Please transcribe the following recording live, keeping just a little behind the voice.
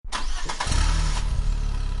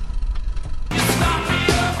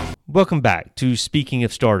Welcome back to Speaking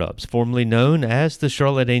of Startups, formerly known as the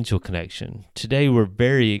Charlotte Angel Connection. Today, we're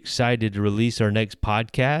very excited to release our next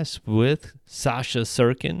podcast with Sasha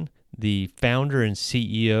Surkin, the founder and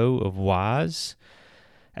CEO of WeyeZE.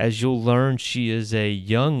 As you'll learn, she is a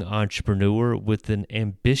young entrepreneur with an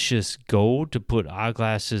ambitious goal to put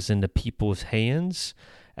eyeglasses into people's hands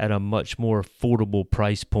at a much more affordable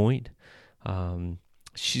price point.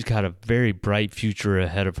 She's got a very bright future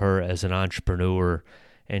ahead of her as an entrepreneur.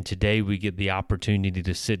 And today we get the opportunity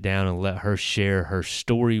to sit down and let her share her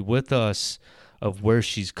story with us of where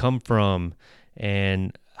she's come from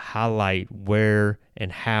and highlight where and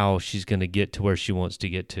how she's going to get to where she wants to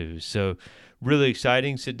get to. So really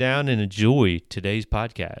exciting. Sit down and enjoy today's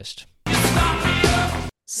podcast.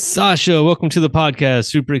 Sasha, welcome to the podcast.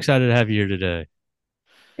 Super excited to have you here today.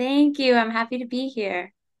 Thank you. I'm happy to be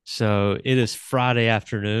here. So it is Friday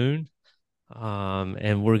afternoon.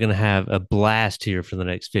 And we're going to have a blast here for the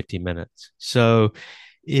next 50 minutes. So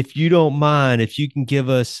if you don't mind, if you can give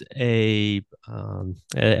us an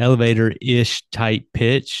elevator-ish type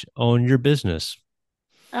pitch on your business.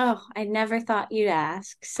 Oh, I never thought you'd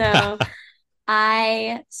ask. So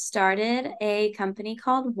I started a company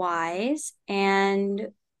called WeyeZE, and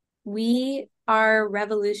we are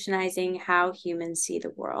revolutionizing how humans see the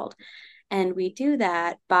world. And we do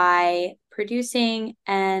that by producing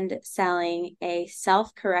and selling a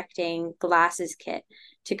self-correcting glasses kit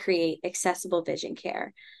to create accessible vision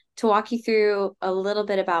care. To walk you through a little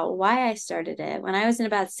bit about why I started it, when I was in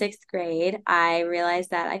about sixth grade, I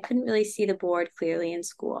realized that I couldn't really see the board clearly in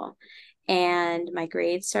school. And my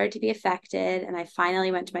grades started to be affected. And I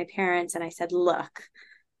finally went to my parents and I said, look,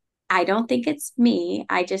 I don't think it's me.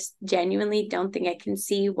 I just genuinely don't think I can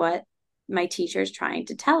see what my teacher's trying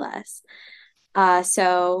to tell us.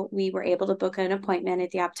 So we were able to book an appointment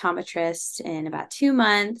at the optometrist in about 2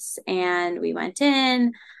 months, and we went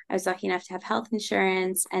in. I was lucky enough to have health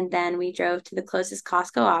insurance, and then we drove to the closest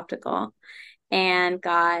Costco optical and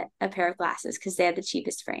got a pair of glasses because they had the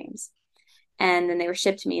cheapest frames. And then they were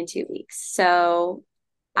shipped to me in 2 weeks. So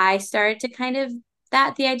I started to kind of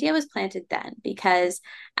that the idea was planted then because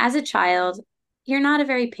as a child, you're not a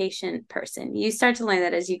very patient person. You start to learn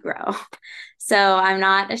that as you grow. So I'm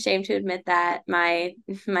not ashamed to admit that my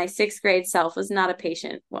sixth grade self was not a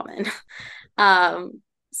patient woman.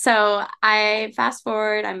 So I fast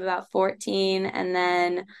forward, I'm about 14, and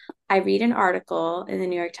then I read an article in the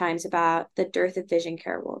New York Times about the dearth of vision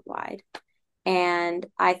care worldwide. And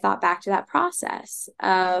I thought back to that process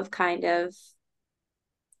of kind of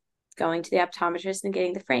going to the optometrist and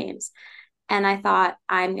getting the frames. And I thought,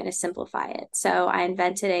 I'm going to simplify it. So I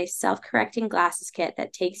invented a self-correcting glasses kit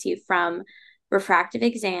that takes you from refractive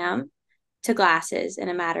exam to glasses in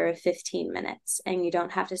a matter of 15 minutes. And you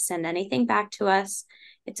don't have to send anything back to us.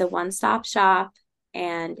 It's a one-stop shop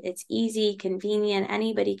and it's easy, convenient.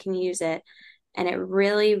 Anybody can use it. And it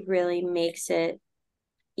really, really makes it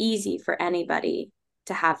easy for anybody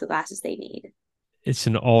to have the glasses they need. It's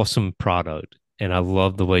an awesome product, and I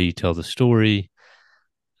love the way you tell the story.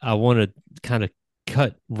 I want to kind of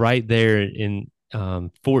cut right there in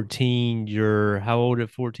 14. You're how old at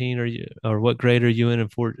 14 are you, or what grade are you in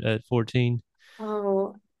at 14?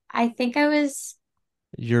 Oh, I think I was,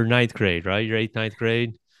 You're ninth grade, right? You're eighth, ninth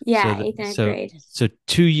grade. So yeah, that eighth, ninth so grade. so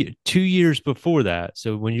 2 years before that.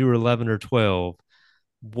 So when you were 11 or 12,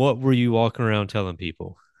 what were you walking around telling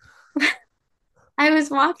people? I was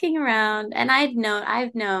walking around and I've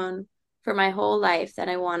known for my whole life that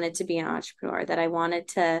I wanted to be an entrepreneur, that I wanted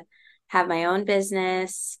to have my own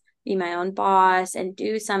business, be my own boss, and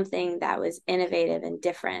do something that was innovative and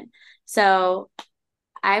different. So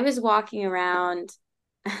I was walking around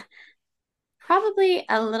probably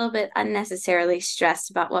a little bit unnecessarily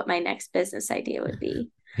stressed about what my next business idea would be.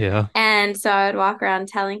 Yeah. And so I would walk around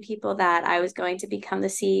telling people that I was going to become the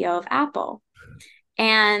CEO of Apple.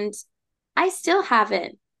 And I still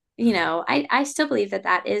haven't, I still believe that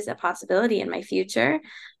that is a possibility in my future,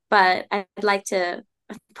 but I'd like to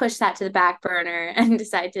push that to the back burner and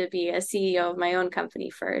decide to be a CEO of my own company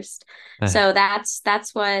first. So that's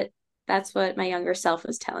what my younger self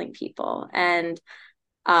was telling people. And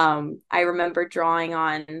I remember drawing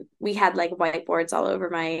on, we had like whiteboards all over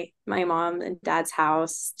my mom and dad's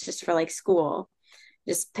house just for like school,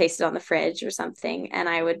 just pasted on the fridge or something. And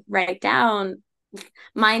I would write down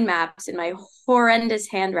mind maps in my horrendous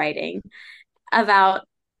handwriting about,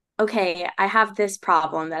 okay, I have this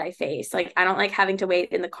problem that I face. Like, I don't like having to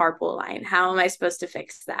wait in the carpool line. How am I supposed to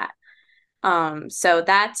fix that? So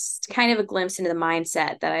that's kind of a glimpse into the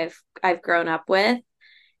mindset that I've grown up with.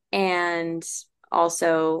 And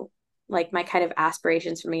also like my kind of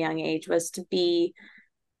aspirations from a young age was to be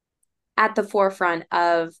at the forefront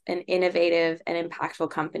of an innovative and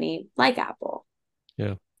impactful company like Apple.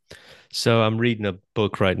 Yeah. So I'm reading a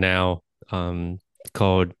book right now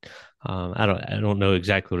called I don't know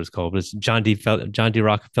exactly what it's called, but it's John D.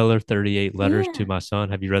 Rockefeller, 38 Letters to Yeah. My Son.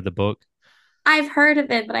 Have you read the book? I've heard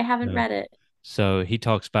of it, but I haven't No. read it. So he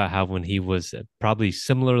talks about how when he was probably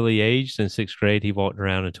similarly aged in sixth grade, he walked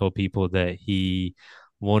around and told people that he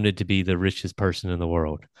wanted to be the richest person in the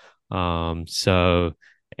world. So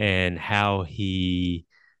and how he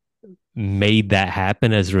made that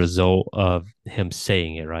happen as a result of him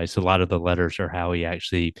saying it, right? So a lot of the letters are how he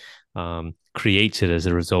actually creates it as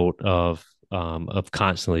a result of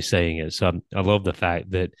constantly saying it. So I love the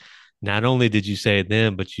fact that not only did you say it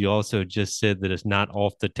then, but you also just said that it's not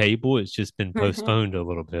off the table. It's just been postponed a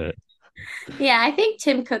little bit. Yeah, I think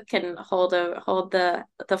Tim Cook can hold the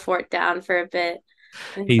fort down for a bit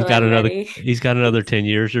He's until got I'm another ready. he's got another 10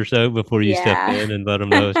 years or so before you step Yeah. in and let him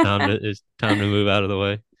know it's time to move out of the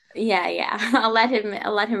way. Yeah, yeah. I'll let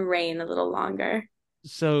him reign a little longer.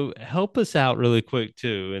 So help us out really quick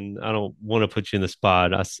too. And I don't want to put you in the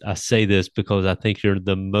spot. I say this because I think you're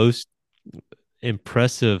the most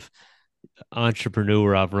impressive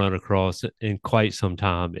entrepreneur I've run across in quite some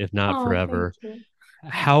time, if not Oh, thank forever. you.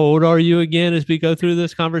 How old are you again as we go through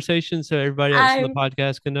this conversation so everybody else in the I'm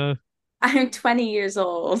podcast can know? I'm 20 years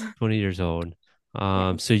old. 20 years old.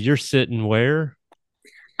 So Yes. you're sitting where?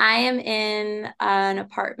 I am in an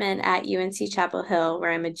apartment at UNC Chapel Hill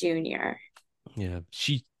where I'm a junior. Yeah,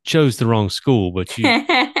 she chose the wrong school, but you,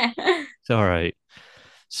 it's all right.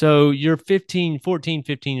 So you're 15, 14,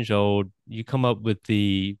 15 years old. You come up with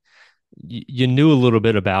you knew a little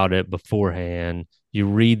bit about it beforehand. You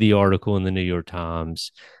read the article in the New York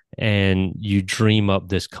Times and you dream up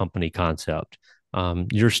this company concept.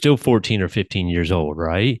 You're still 14 or 15 years old,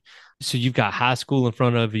 right? So you've got high school in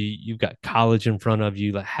front of you, you've got college in front of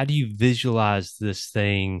you. Like, how do you visualize this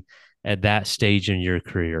thing at that stage in your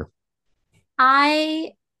career?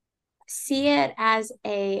 I see it as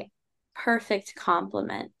a perfect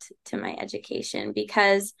complement to my education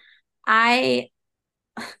because I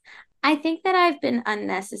I think that I've been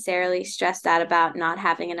unnecessarily stressed out about not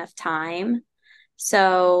having enough time.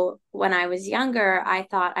 So when I was younger, I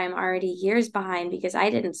thought I'm already years behind because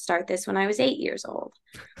I didn't start this when I was 8 years old.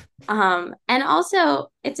 And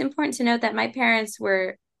also it's important to note that my parents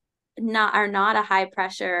are not a high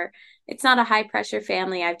pressure. It's not a high pressure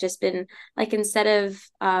family. I've just been like, instead of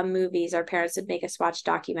movies, our parents would make us watch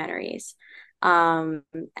documentaries. Um,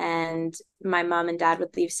 and my mom and dad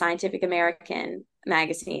would leave Scientific American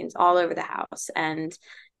magazines all over the house and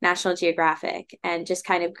National Geographic, and just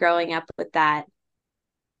kind of growing up with that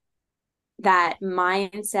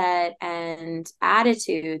mindset and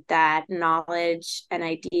attitude that knowledge and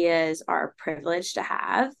ideas are a privilege to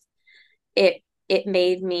have. It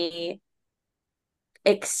made me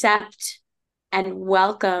accept and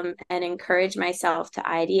welcome and encourage myself to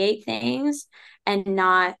ideate things, and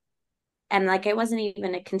not, and like it wasn't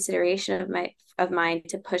even a consideration of mine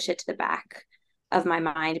to push it to the back of my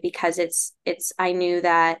mind, because it's I knew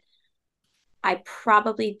that I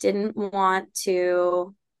probably didn't want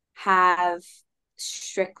to have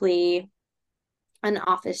strictly an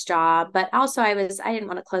office job, but also I didn't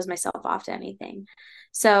want to close myself off to anything.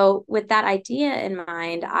 So with that idea in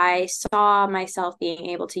mind, I saw myself being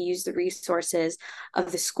able to use the resources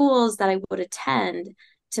of the schools that I would attend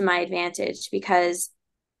to my advantage, because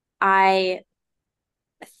I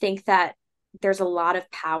think that there's a lot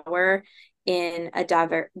of power in a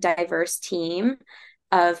diverse team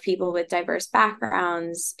of people with diverse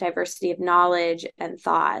backgrounds, diversity of knowledge and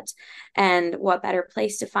thought. And what better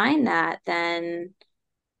place to find that than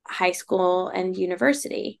high school and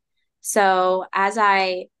university? So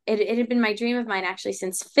it had been my dream of mine actually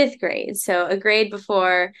since fifth grade. So a grade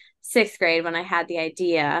before sixth grade, when I had the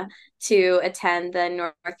idea to attend the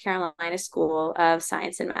North Carolina School of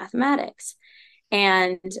Science and Mathematics.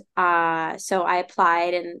 And so I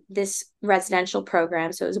applied, and this residential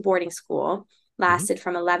program, so it was a boarding school, Mhm. lasted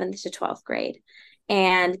from 11th to 12th grade.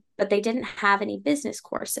 But they didn't have any business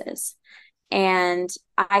courses. And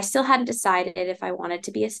I still hadn't decided if I wanted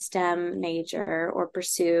to be a STEM major or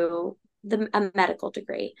pursue a medical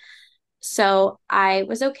degree. So I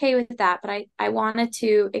was okay with that, but I wanted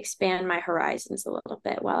to expand my horizons a little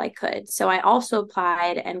bit while I could. So I also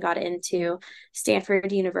applied and got into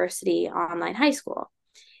Stanford University Online High School.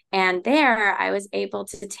 And there I was able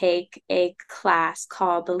to take a class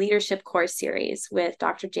called the Leadership Course Series with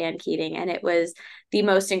Dr. Jan Keating. And it was the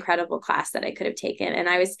most incredible class that I could have taken.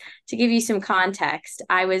 And to give you some context,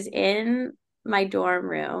 I was in my dorm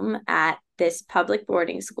room at this public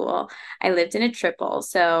boarding school. I lived in a triple.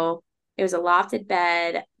 So It was a lofted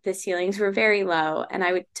bed. The ceilings were very low. And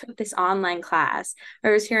I would took this online class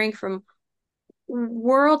where I was hearing from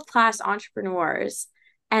world-class entrepreneurs.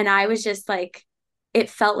 And I was just like, it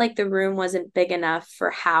felt like the room wasn't big enough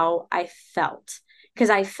for how I felt because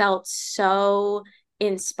I felt so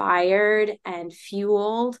inspired and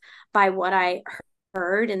fueled by what I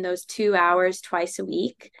heard in those 2 hours twice a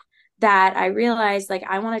week that I realized like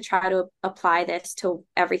I want to try to apply this to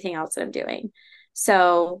everything else that I'm doing.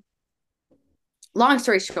 So, long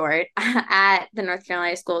story short, at the North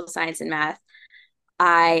Carolina School of Science and Math,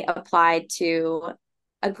 I applied to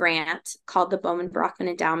a grant called the Bowman Brockman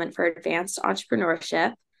Endowment for Advanced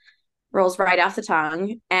Entrepreneurship. Rolls right off the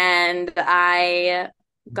tongue. And I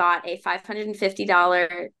got a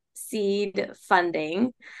 $550 seed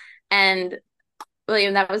funding. And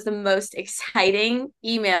William, that was the most exciting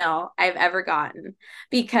email I've ever gotten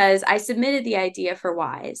because I submitted the idea for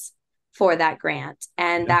WeyeZE for that grant.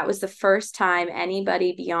 And Yeah. that was the first time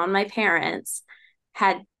anybody beyond my parents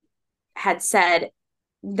had said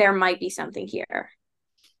there might be something here.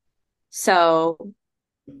 So,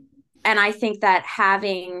 and I think that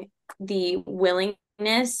having the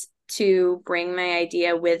willingness to bring my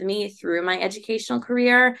idea with me through my educational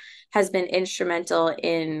career has been instrumental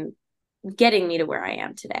in getting me to where I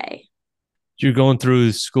am today. You're going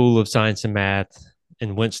through School of Science and Math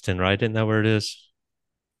in Winston, right? Isn't that where it is?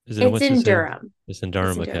 Is it in It's in Winston-Salem? Durham. It's in It's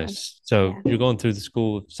Durham. in Okay. Durham. So Yeah. you're going through the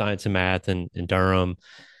School of Science and Math in Durham.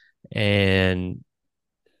 And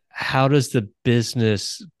how does the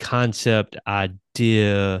business concept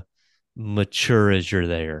idea mature as you're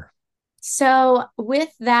there? So with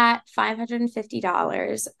that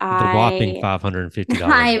 $550, The whopping $550,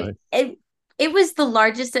 I right? it was the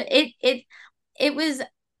largest it was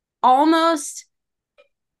almost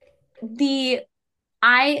the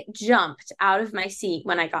I jumped out of my seat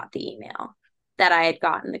when I got the email that I had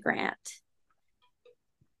gotten the grant.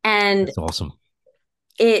 And That's awesome.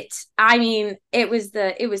 I mean, it was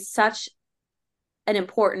such an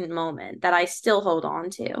important moment that I still hold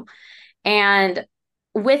on to. And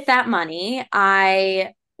with that money,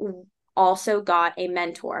 I also got a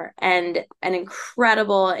mentor and an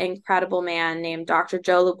incredible man named Dr.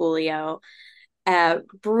 Joe Labulio, a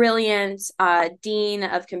brilliant dean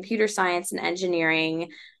of computer science and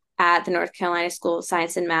engineering at the North Carolina School of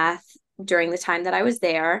Science and Math during the time that I was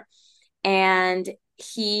there. And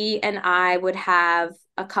he and I would have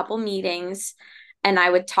a couple meetings and I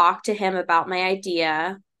would talk to him about my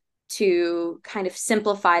idea to kind of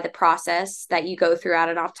simplify the process that you go through at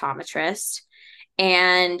an optometrist.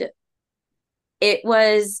 And it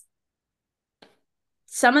was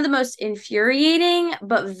some of the most infuriating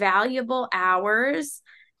but valuable hours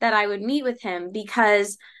that I would meet with him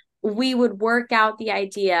because we would work out the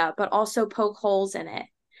idea, but also poke holes in it.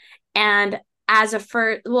 And as a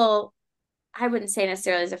first, well, I wouldn't say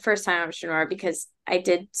necessarily as a first time entrepreneur because I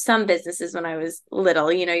did some businesses when I was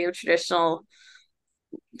little, your traditional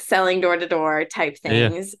selling door to door type Yeah.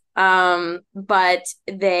 things. But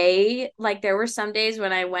there were some days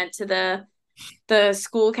when I went to the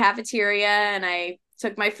school cafeteria and I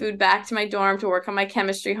took my food back to my dorm to work on my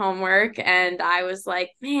chemistry homework. And I was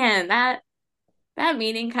like, man, that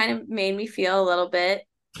meeting kind of made me feel a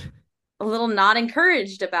little not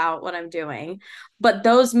encouraged about what I'm doing. But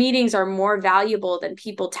those meetings are more valuable than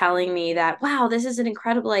people telling me that, wow, this is an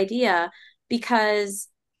incredible idea because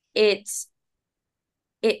it's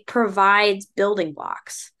it provides building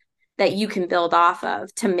blocks that you can build off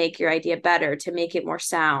of to make your idea better, to make it more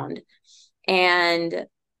sound. And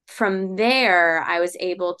from there, I was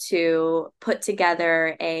able to put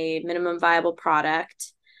together a minimum viable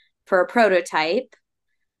product for a prototype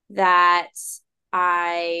that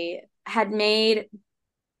I had made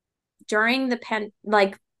during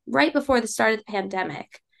right before the start of the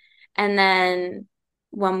pandemic. And then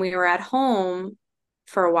when we were at home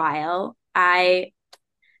for a while, I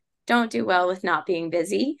don't do well with not being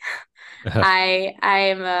busy. I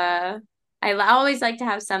always like to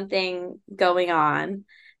have something going on.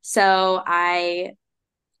 So I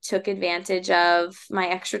took advantage of my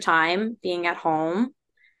extra time being at home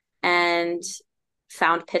and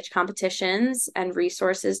found pitch competitions and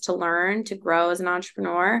resources to learn to grow as an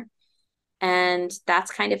entrepreneur. And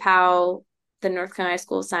that's kind of how the North Carolina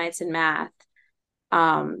School of Science and Math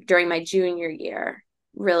during my junior year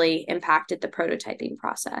really impacted the prototyping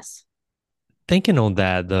process. Thinking on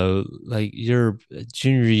that though, like your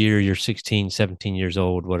junior year, you're 16, 17 years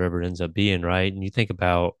old, whatever it ends up being, right? And you think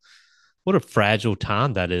about what a fragile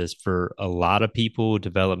time that is for a lot of people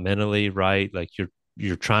developmentally, right? Like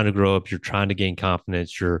you're trying to grow up, you're trying to gain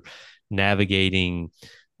confidence, you're navigating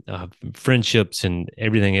friendships and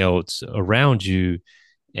everything else around you.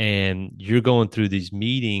 And you're going through these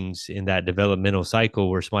meetings in that developmental cycle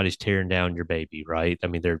where somebody's tearing down your baby, right? I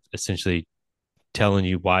mean, they're essentially telling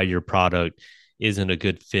you why your product isn't a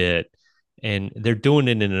good fit. And they're doing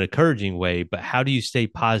it in an encouraging way, but how do you stay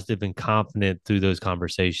positive and confident through those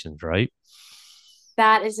conversations, right?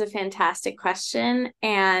 That is a fantastic question.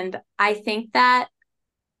 And I think that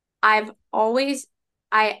I've always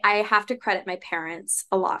I have to credit my parents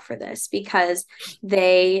a lot for this because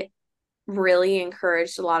they really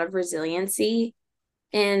encouraged a lot of resiliency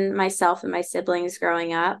in myself and my siblings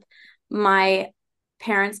growing up. My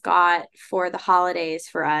parents got for the holidays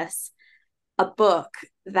for us a book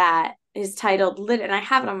that is titled, and I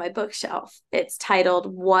have it on my bookshelf. It's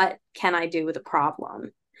titled, What Can I Do with a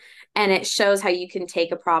Problem? And it shows how you can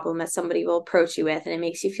take a problem that somebody will approach you with, and it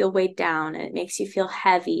makes you feel weighed down, and it makes you feel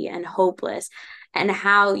heavy and hopeless, and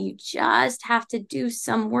how you just have to do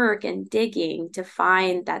some work and digging to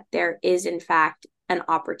find that there is, in fact, an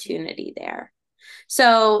opportunity there.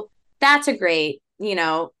 So that's a great,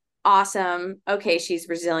 awesome. Okay, she's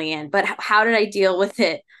resilient. But how did I deal with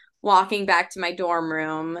it walking back to my dorm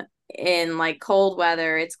room in like cold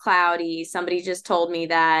weather? It's cloudy. Somebody just told me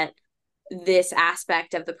that this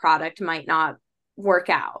aspect of the product might not work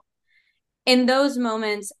out. In those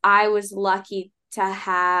moments, I was lucky to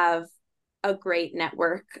have a great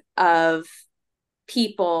network of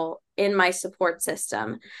people in my support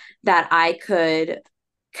system that I could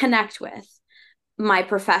connect with. My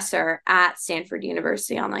professor at Stanford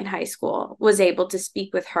University Online High School was able to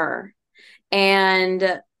speak with her.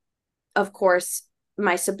 And of course,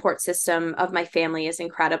 my support system of my family is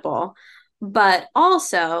incredible. But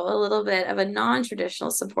also, a little bit of a non traditional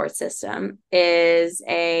support system is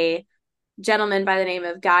a gentleman by the name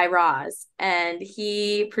of Guy Raz. And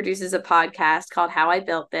he produces a podcast called How I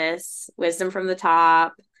Built This, Wisdom from the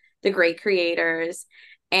Top, The Great Creators.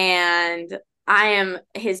 And I am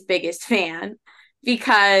his biggest fan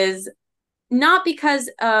because not because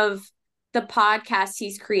of the podcast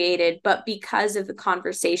he's created, but because of the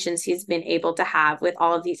conversations he's been able to have with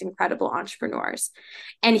all of these incredible entrepreneurs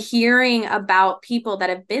and hearing about people that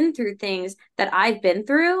have been through things that I've been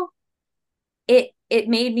through. It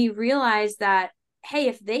made me realize that, hey,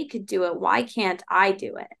 if they could do it, why can't I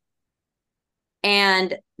do it?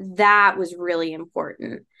 And that was really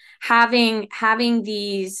important. Having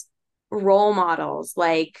these role models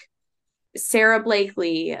like Sarah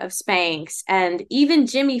Blakely of Spanx, and even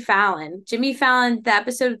Jimmy Fallon. The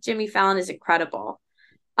episode of Jimmy Fallon is incredible.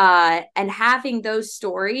 And having those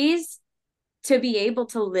stories to be able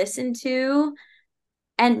to listen to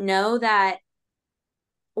and know that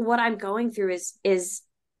what I'm going through is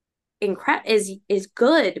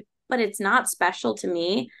good, but it's not special to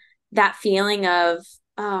me. That feeling of,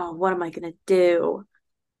 oh, what am I going to do?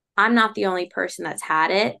 I'm not the only person that's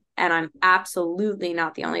had it, and I'm absolutely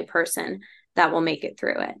not the only person that will make it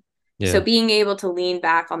through it. Yeah. So being able to lean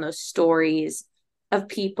back on those stories of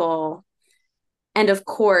people, and of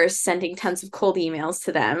course, sending tons of cold emails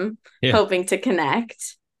to them, Yeah. hoping to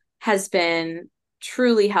connect, has been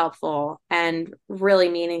truly helpful and really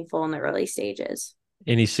meaningful in the early stages.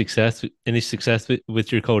 Any success? Any success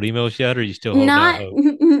with your cold emails yet? Or are you still holding out Not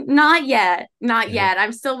hope? not yet. Not Yeah. yet.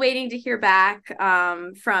 I'm still waiting to hear back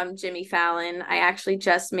from Jimmy Fallon. I actually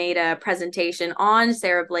just made a presentation on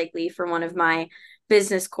Sarah Blakely for one of my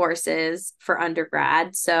business courses for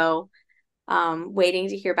undergrad. So waiting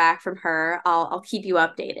to hear back from her. I'll keep you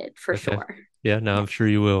updated for Okay. sure. Yeah. No, Yeah. I'm sure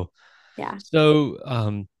you will. Yeah. So,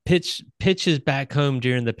 pitches back home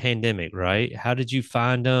during the pandemic, right? How did you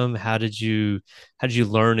find them? How did you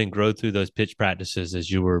learn and grow through those pitch practices as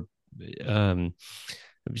you were, um,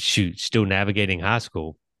 still navigating high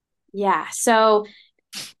school? Yeah. So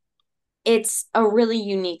it's a really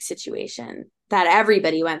unique situation that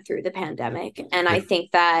everybody went through the pandemic. And I Yeah.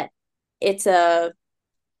 think that it's a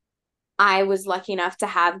I was lucky enough to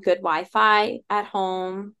have good Wi-Fi at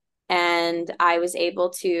home, and I was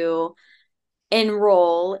able to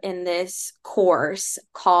enroll in this course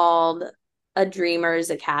called A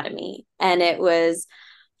Dreamer's Academy. And it was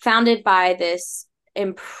founded by this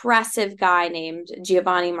impressive guy named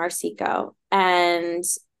Giovanni Marsico. And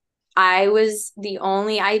I was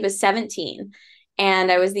 17,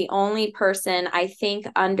 and I was the only person, I think,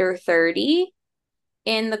 under 30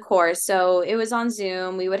 in the course. So it was on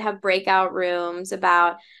Zoom. We would have breakout rooms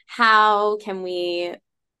about how can we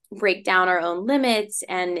break down our own limits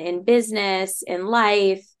and in business, in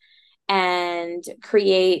life, and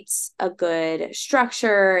create a good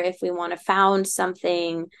structure if we want to found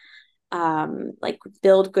something, like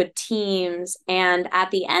build good teams. And at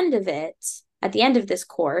the end of this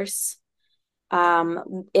course,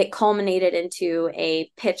 it culminated into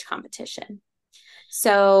a pitch competition.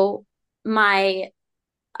 So my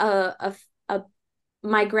uh, uh, uh,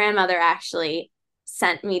 my grandmother actually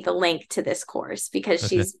sent me the link to this course because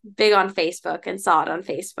Okay. she's big on Facebook and saw it on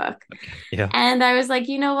Facebook. Yeah. And I was like,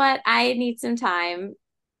 you know what? I need some time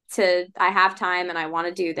I have time and I want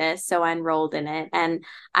to do this. So I enrolled in it. And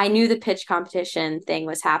I knew the pitch competition thing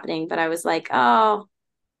was happening, but I was like, oh,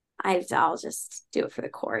 I'll just do it for the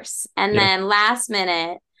course. And Yeah. then last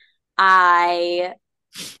minute, I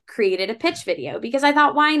created a pitch video because I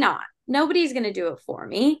thought, why not? Nobody's going to do it for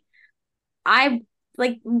me. I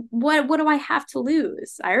like, what do I have to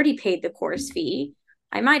lose? I already paid the course fee.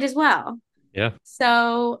 I might as well. Yeah.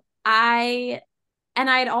 So I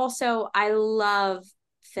love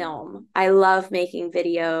film. I love making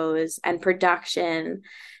videos and production.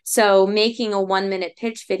 So making a 1 minute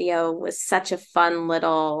pitch video was such a fun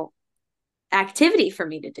little activity for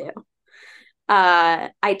me to do.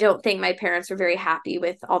 I don't think my parents were very happy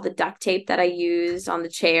with all the duct tape that I used on the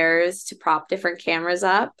chairs to prop different cameras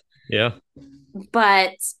up, Yeah.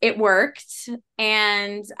 but it worked.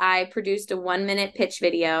 And I produced a 1 minute pitch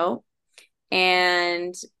video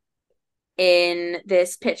and in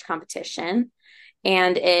this pitch competition,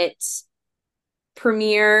 and it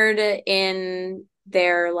premiered in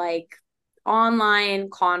their like online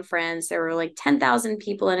conference. There were like 10,000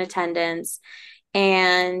 people in attendance,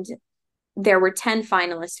 and there were 10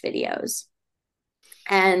 finalist videos.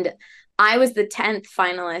 And I was the 10th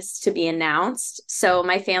finalist to be announced. So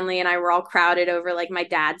my family and I were all crowded over like my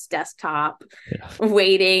dad's desktop Yeah.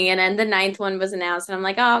 waiting. And then the ninth one was announced. And I'm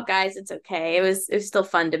like, oh guys, it's okay. It was still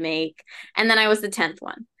fun to make. And then I was the 10th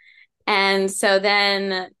one. And so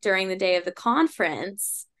then during the day of the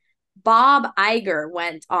conference, Bob Iger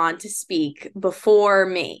went on to speak before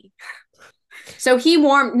me. So he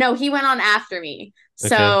went on after me. Okay.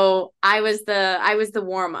 So I was the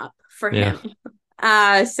warm up for Yeah. him.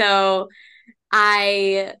 So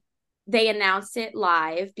I they announced it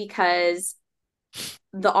live because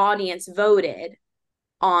the audience voted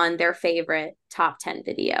on their favorite top 10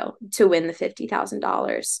 video to win the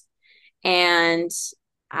 $50,000. And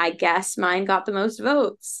I guess mine got the most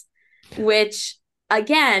votes, which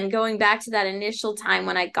again, going back to that initial time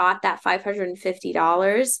when I got that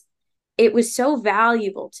 $550, it was so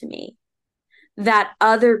valuable to me that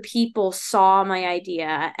other people saw my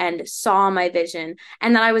idea and saw my vision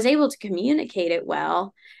and that I was able to communicate it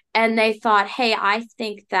well. And they thought, hey, I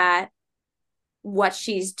think that what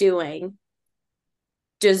she's doing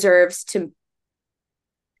deserves to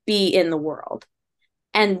be in the world.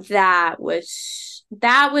 And that was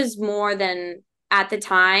more than at the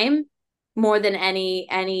time, more than any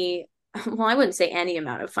well, I wouldn't say any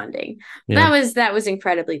amount of funding. Yeah. That was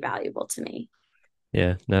incredibly valuable to me.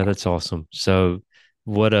 Yeah. No, that's awesome. So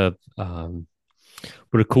what a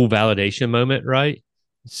what a cool validation moment, right?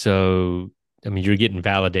 So I mean, you're getting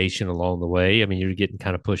validation along the way. I mean, you're getting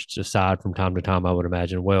kind of pushed aside from time to time, I would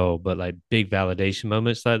imagine. Well, but like big validation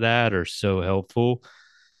moments like that are so helpful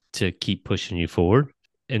to keep pushing you forward.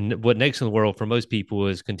 And what next in the world for most people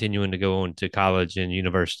is continuing to go on to college and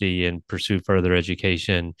university and pursue further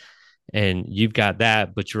education. And you've got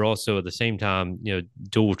that, but you're also at the same time,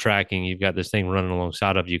 dual tracking. You've got this thing running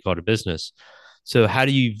alongside of you called a business. So how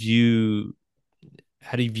do you view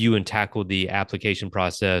and tackle the application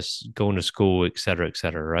process, going to school, et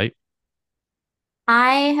cetera, right?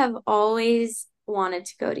 I have always wanted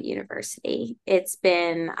to go to university.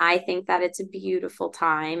 I think that it's a beautiful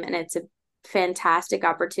time and it's a fantastic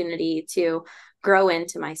opportunity to grow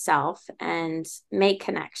into myself and make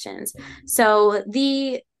connections. So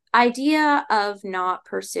the idea of not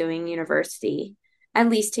pursuing university, at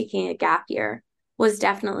least taking a gap year, was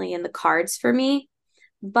definitely in the cards for me.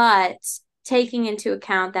 But taking into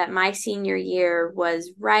account that my senior year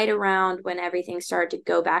was right around when everything started to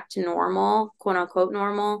go back to normal, quote unquote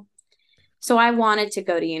normal. So I wanted to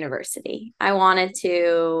go to university. I wanted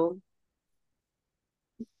to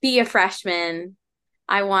be a freshman.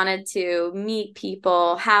 I wanted to meet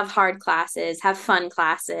people, have hard classes, have fun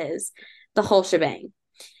classes, the whole shebang.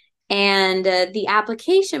 And the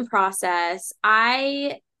application process,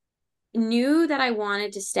 I knew that I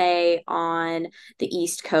wanted to stay on the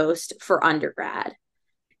East Coast for undergrad.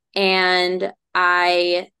 And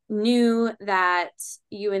I knew that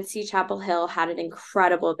UNC Chapel Hill had an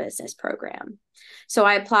incredible business program. So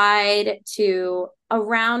I applied to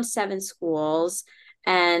around 7 schools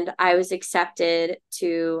and I was accepted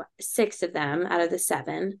to 6 of them out of the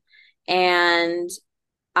 7. And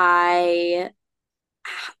I,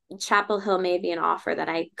 Chapel Hill made me an offer that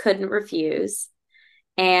I couldn't refuse.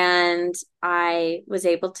 And I was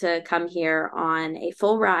able to come here on a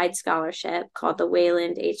full ride scholarship called the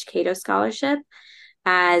Wayland H. Cato Scholarship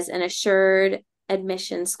as an assured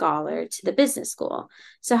admission scholar to the business school.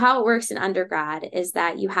 So how it works in undergrad is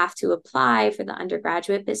that you have to apply for the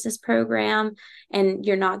undergraduate business program, and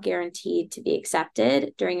you're not guaranteed to be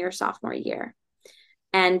accepted during your sophomore year.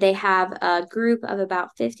 And they have a group of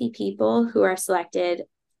about 50 people who are selected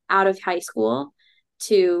out of high school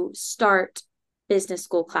to start business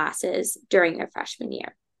school classes during their freshman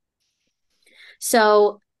year.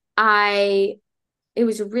 So it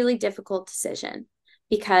was a really difficult decision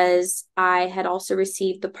because I had also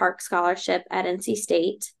received the Park Scholarship at NC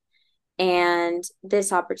State and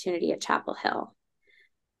this opportunity at Chapel Hill.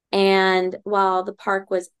 And while the Park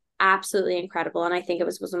was absolutely incredible, and I think it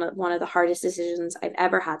was one of the hardest decisions I've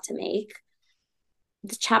ever had to make,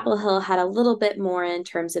 the Chapel Hill had a little bit more in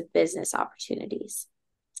terms of business opportunities.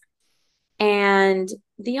 And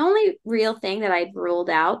the only real thing that I'd ruled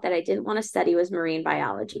out that I didn't want to study was marine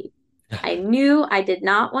biology. I knew I did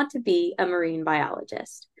not want to be a marine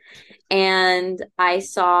biologist. And I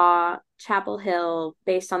saw Chapel Hill,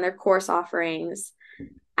 based on their course offerings,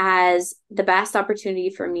 as the best opportunity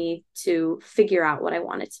for me to figure out what I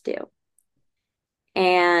wanted to do.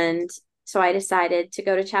 And so I decided to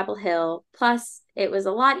go to Chapel Hill. Plus, it was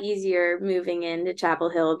a lot easier moving into Chapel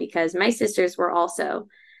Hill because my sisters were also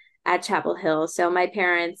at Chapel Hill. So my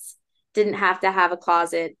parents didn't have to have a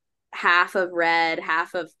closet half of red,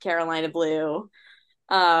 half of Carolina blue,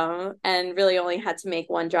 and really only had to make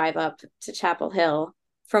one drive up to Chapel Hill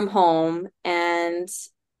from home. And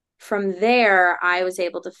from there, I was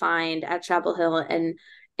able to find at Chapel Hill an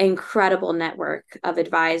incredible network of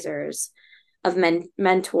advisors, of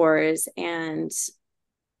mentors, and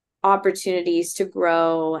opportunities to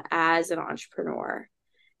grow as an entrepreneur,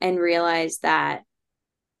 and realize that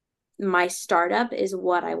my startup is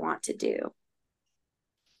what I want to do.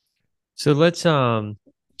 So let's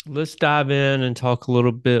dive in and talk a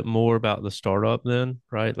little bit more about the startup then,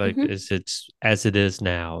 right? Like as it is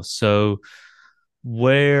now. So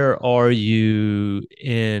where are you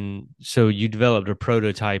in? So you developed a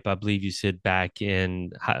prototype, I believe you said back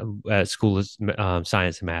in at School of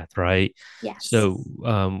Science and Math, right? Yes. So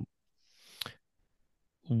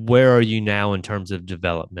where are you now in terms of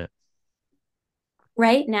development?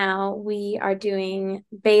 Right now, we are doing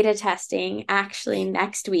beta testing actually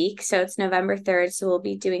next week. So it's November 3rd. So we'll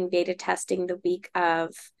be doing beta testing the week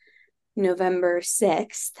of November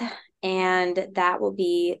 6th. And that will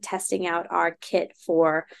be testing out our kit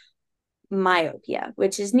for myopia,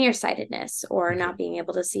 which is nearsightedness or not being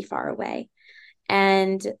able to see far away.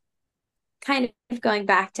 And kind of going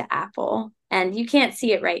back to Apple, and you can't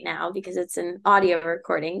see it right now because it's an audio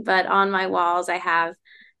recording, but on my walls, I have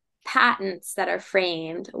patents that are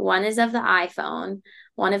framed. One is of the iPhone,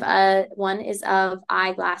 one is of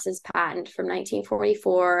eyeglasses patent from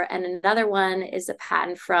 1944, and another one is a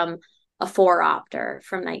patent from a phoropter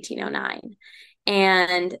from 1909.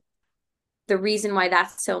 And the reason why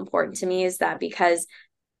that's so important to me is that because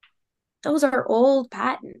those are old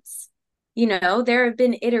patents. There have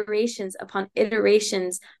been iterations upon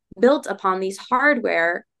iterations built upon these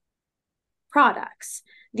hardware products.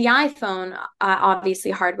 The iPhone,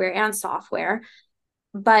 obviously hardware and software,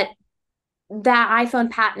 but that iPhone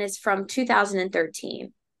patent is from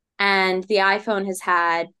 2013. And the iPhone has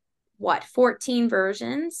had, 14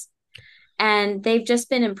 versions, and they've just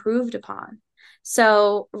been improved upon.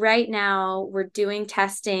 So right now we're doing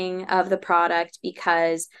testing of the product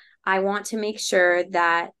because I want to make sure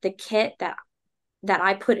that the kit that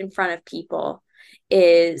I put in front of people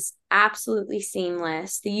is absolutely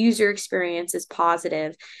seamless. The user experience is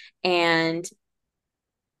positive, and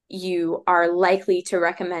you are likely to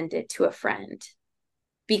recommend it to a friend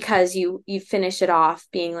because you finish it off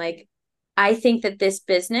being like, I think that this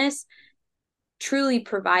business truly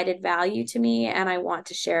provided value to me and I want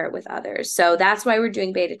to share it with others. So that's why we're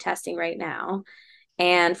doing beta testing right now.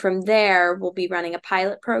 And from there, we'll be running a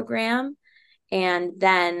pilot program and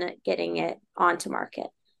then getting it onto market.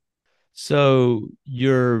 So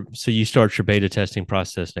you start your beta testing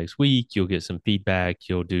process next week. You'll get some feedback.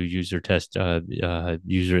 You'll do user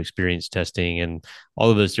experience testing, and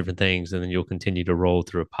all of those different things, and then you'll continue to roll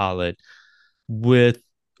through a pilot with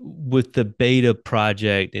the beta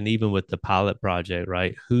project, and even with the pilot project.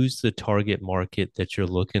 Right? Who's the target market that you're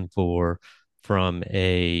looking for from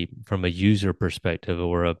a user perspective,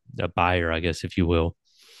 or a buyer, I guess, if you will?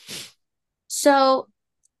 So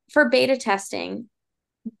for beta testing,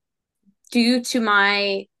 due to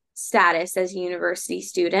my status as a university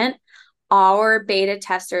student, our beta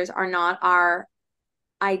testers are not our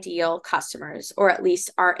ideal customers, or at least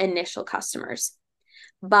our initial customers.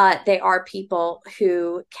 But they are people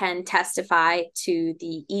who can testify to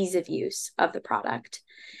the ease of use of the product.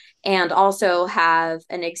 and also have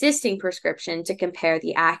an existing prescription to compare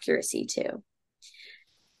the accuracy to.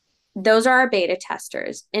 Those are our beta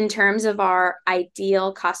testers. In terms of our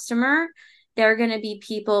ideal customer, they're going to be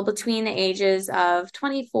people between the ages of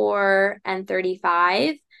 24 and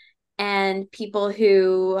 35, and people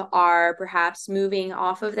who are perhaps moving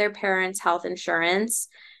off of their parents' health insurance,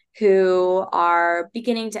 who are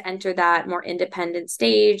beginning to enter that more independent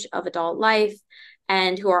stage of adult life,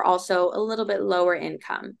 and who are also a little bit lower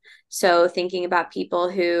income. So thinking about people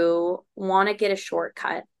who want to get a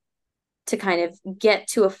shortcut to kind of get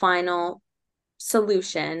to a final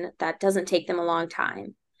solution that doesn't take them a long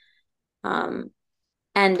time.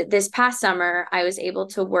 And this past summer, I was able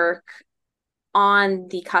to work on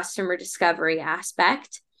the customer discovery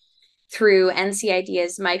aspect through NC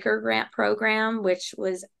Idea's micro grant program, which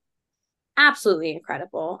was absolutely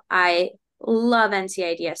incredible. I love NC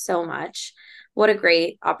Idea so much. What a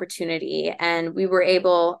great opportunity. And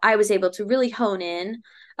I was able to really hone in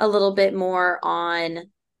a little bit more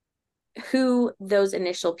on who those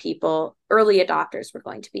initial people, early adopters, were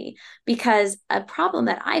going to be. Because a problem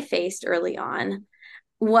that I faced early on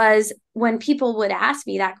was when people would ask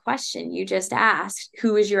me that question you just asked,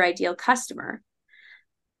 who is your ideal customer?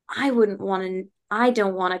 I don't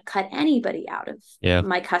want to cut anybody out of Yeah.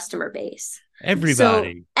 my customer base. So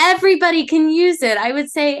Everybody. everybody can use it. I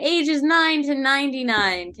would say ages 9 to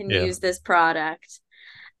 99 can Yeah. use this product.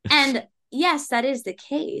 And yes, that is the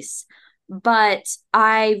case. But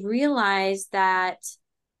I realized that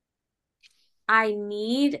I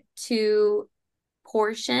need to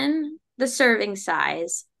portion the serving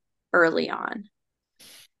size early on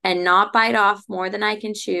and not bite off more than I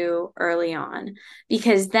can chew early on,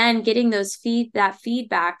 because then getting that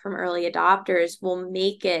feedback from early adopters will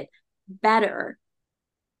make it better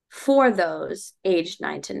for those aged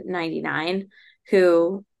 9 to 99,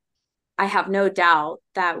 who I have no doubt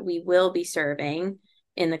that we will be serving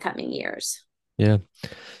in the coming years. Yeah.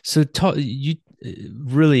 So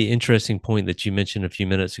really interesting point that you mentioned a few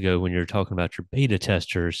minutes ago when you were talking about your beta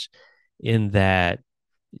testers, in that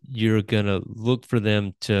you're going to look for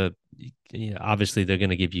them to, obviously they're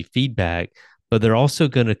going to give you feedback, but they're also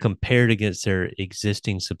going to compare it against their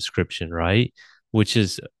existing subscription, right? Which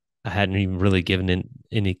is, I hadn't even really given in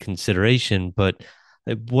any consideration, but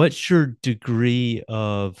what's your degree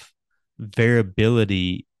of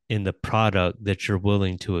variability in the product that you're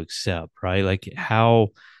willing to accept, right? Like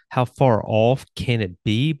how far off can it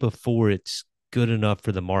be before it's good enough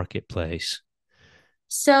for the marketplace?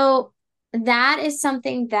 So that is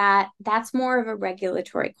something that's more of a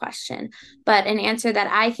regulatory question, but an answer that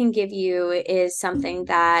I can give you is something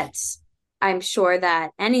that I'm sure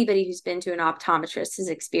that anybody who's been to an optometrist has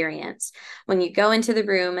experienced. When you go into the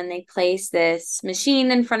room and they place this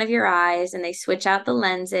machine in front of your eyes and they switch out the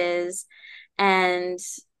lenses, and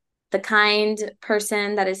the kind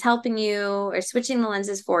person that is helping you or switching the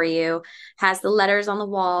lenses for you has the letters on the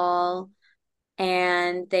wall,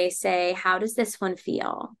 and they say, how does this one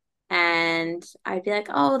feel? And I'd be like,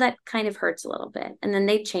 oh, that kind of hurts a little bit. And then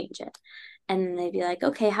they'd change it. And then they'd be like,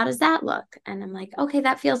 okay, how does that look? And I'm like, okay,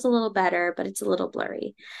 that feels a little better, but it's a little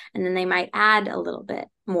blurry. And then they might add a little bit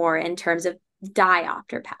more in terms of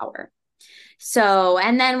diopter power. So,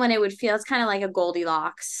 and then when it would feel, it's kind of like a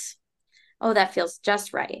Goldilocks. Oh, that feels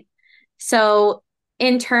just right. So,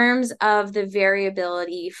 in terms of the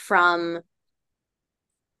variability from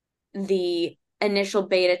the initial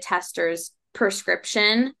beta tester's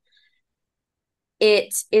prescription,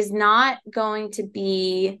 it is not going to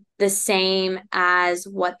be the same as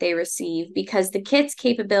what they receive, because the kit's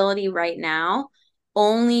capability right now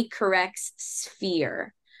only corrects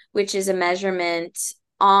sphere, which is a measurement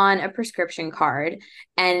on a prescription card,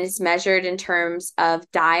 and is measured in terms of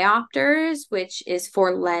diopters, which is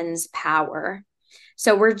for lens power.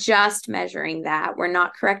 So we're just measuring that. We're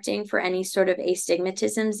not correcting for any sort of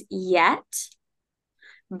astigmatisms yet,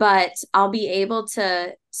 but I'll be able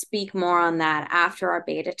to speak more on that after our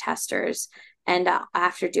beta testers and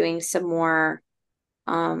after doing some more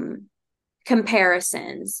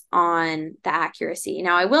comparisons on the accuracy.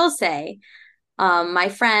 Now, I will say, my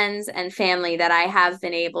friends and family that I have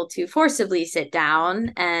been able to forcibly sit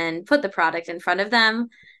down and put the product in front of them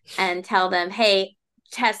and tell them, hey,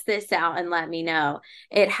 test this out and let me know.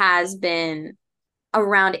 It has been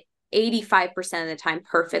around 85% of the time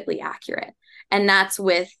perfectly accurate. And that's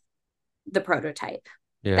with the prototype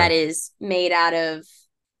Yeah. that is made out of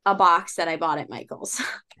a box that I bought at Michael's.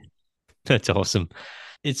 That's awesome.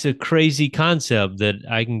 It's a crazy concept that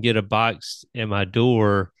I can get a box at my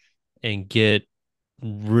door and get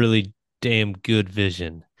really damn good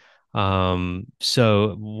vision.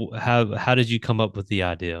 So how did you come up with the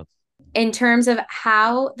idea? In terms of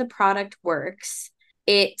how the product works,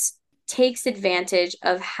 it takes advantage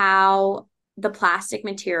of how the plastic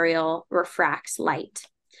material refracts light.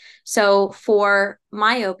 So for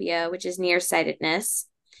myopia, which is nearsightedness,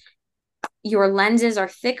 your lenses are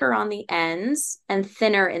thicker on the ends and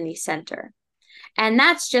thinner in the center. And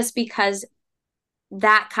that's just because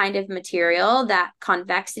that kind of material, that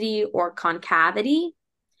convexity or concavity,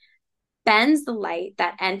 bends the light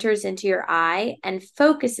that enters into your eye and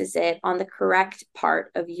focuses it on the correct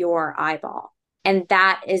part of your eyeball. And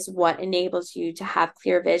that is what enables you to have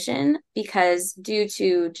clear vision, because due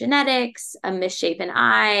to genetics, a misshapen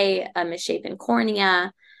eye, a misshapen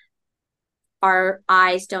cornea, our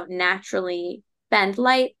eyes don't naturally bend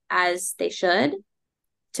light as they should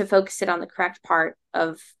to focus it on the correct part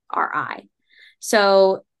of our eye.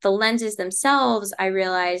 So the lenses themselves, I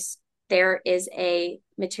realized there is a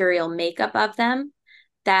material makeup of them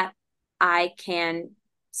that I can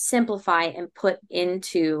simplify and put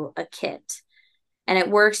into a kit. And it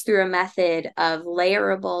works through a method of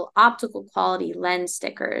layerable optical quality lens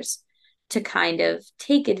stickers to kind of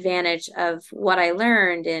take advantage of what I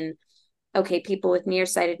learned in, okay, people with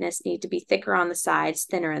nearsightedness need to be thicker on the sides,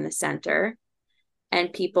 thinner in the center.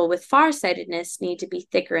 And people with farsightedness need to be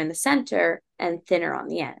thicker in the center and thinner on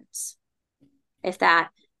the ends, if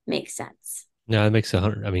that makes sense. No, it makes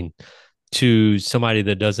 100. I mean, to somebody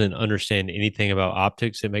that doesn't understand anything about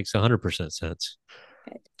optics, it makes 100% sense.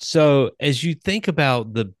 Good. So, as you think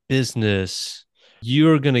about the business,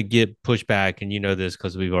 you're going to get pushback, and you know this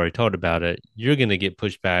because we've already talked about it. You're going to get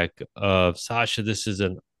pushback of Sasha, this is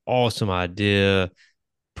an awesome idea.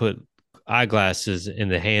 Put eyeglasses in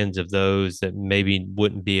the hands of those that maybe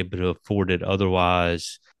wouldn't be able to afford it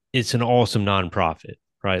otherwise. It's an awesome nonprofit,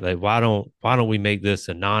 right? Like why don't we make this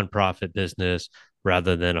a nonprofit business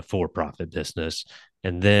rather than a for-profit business?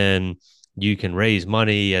 And then you can raise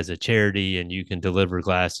money as a charity and you can deliver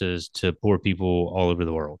glasses to poor people all over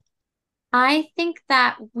the world. I think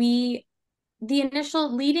that leading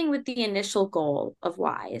with the initial goal of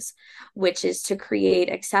WeyeZE, which is to create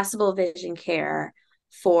accessible vision care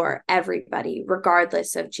for everybody,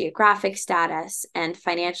 regardless of geographic status and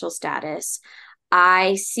financial status.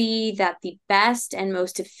 I see that the best and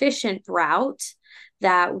most efficient route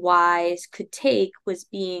that WeyeZE could take was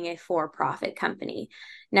being a for-profit company.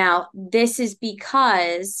 Now, this is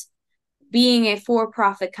because being a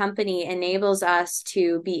for-profit company enables us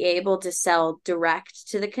to be able to sell direct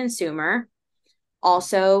to the consumer,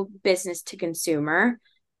 also business to consumer,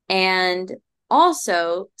 and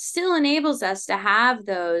also still enables us to have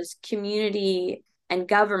those community and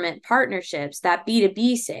government partnerships, that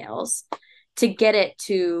B2B sales, to get it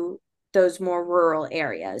to those more rural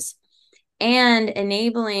areas, and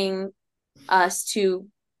enabling us to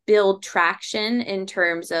build traction in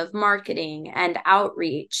terms of marketing and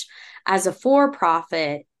outreach as a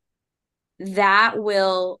for-profit that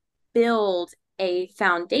will build a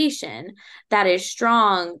foundation that is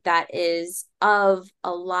strong, that is of a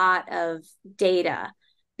lot of data.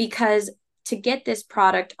 Because to get this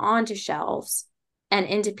product onto shelves and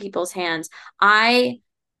into people's hands, I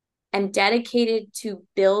am dedicated to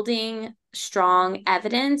building strong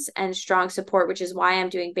evidence and strong support, which is why I'm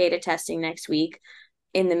doing beta testing next week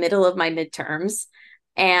in the middle of my midterms.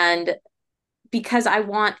 And because I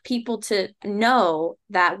want people to know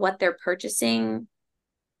that what they're purchasing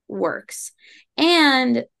works.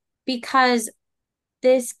 And because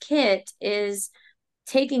this kit is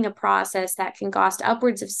taking a process that can cost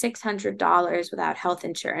upwards of $600 without health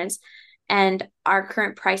insurance, and our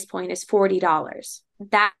current price point is $40.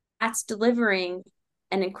 That's delivering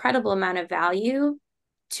an incredible amount of value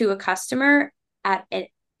to a customer at an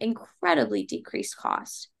incredibly decreased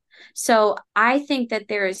cost. So I think that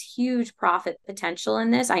there is huge profit potential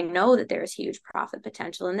in this. I know that there is huge profit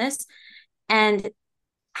potential in this. And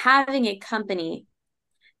having a company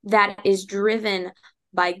that is driven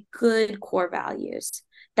by good core values,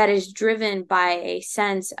 that is driven by a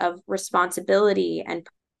sense of responsibility and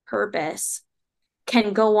purpose,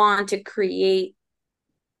 can go on to create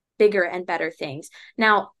bigger and better things.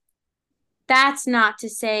 Now, that's not to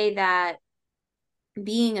say that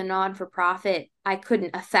being a non-for-profit, I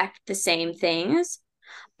couldn't affect the same things,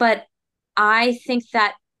 but I think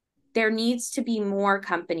that there needs to be more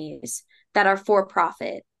companies that are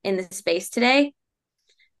for-profit in the space today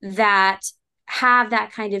that have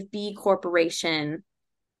that kind of B corporation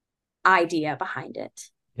idea behind it.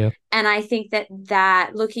 Yeah. And I think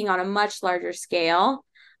that looking on a much larger scale,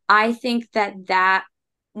 I think that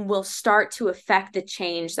will start to affect the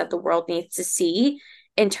change that the world needs to see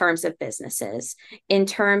in terms of businesses, in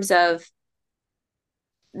terms of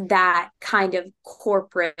that kind of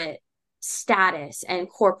corporate status and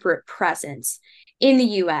corporate presence in the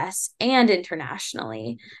US and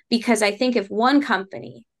internationally. Because I think if one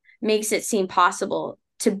company makes it seem possible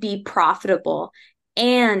to be profitable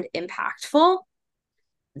and impactful,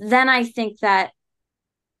 then I think that,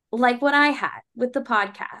 like what I had with the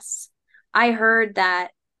podcasts, I heard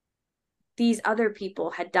that these other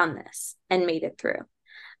people had done this and made it through.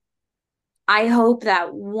 I hope that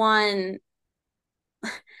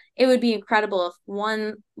it would be incredible if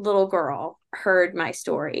one little girl heard my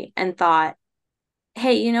story and thought,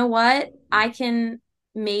 hey, you know what? I can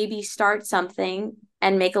maybe start something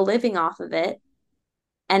and make a living off of it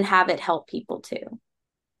and have it help people too.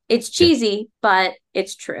 It's Yeah, cheesy, but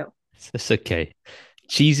it's true. it's okay.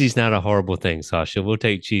 Cheesy's not a horrible thing, Sasha. We'll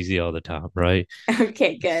take cheesy all the time, right?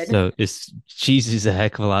 Okay, good. So it's cheesy's a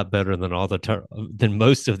heck of a lot better than than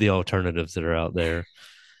most of the alternatives that are out there.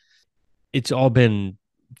 It's all been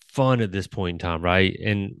fun at this point in time, right?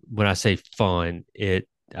 And when I say fun,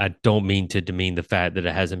 I don't mean to demean the fact that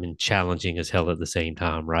it hasn't been challenging as hell at the same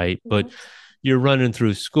time, right? But you're running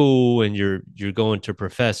through school and you're going to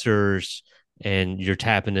professors and you're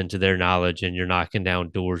tapping into their knowledge and you're knocking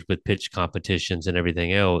down doors with pitch competitions and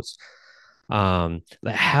everything else. Like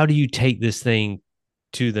how do you take this thing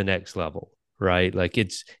to the next level, right? Like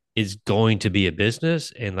it's going to be a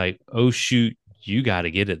business and like, oh shoot, you got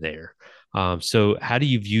to get it there. So how do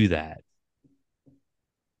you view that?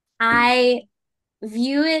 I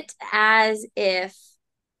view it as if,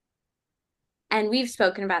 and we've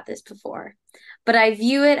spoken about this before, but I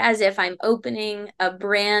view it as if I'm opening a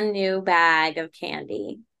brand new bag of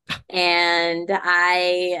candy and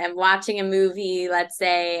I am watching a movie, let's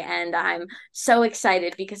say, and I'm so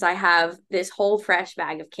excited because I have this whole fresh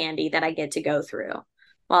bag of candy that I get to go through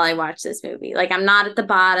while I watch this movie. Like I'm not at the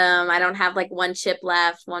bottom. I don't have like one chip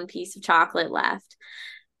left, one piece of chocolate left.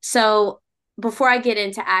 So before I get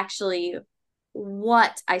into actually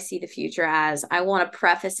what I see the future as, I want to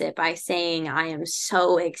preface it by saying I am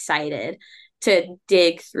so excited to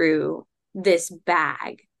dig through this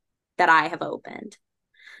bag that I have opened.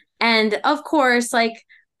 And of course, like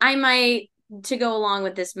I might, to go along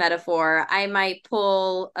with this metaphor, I might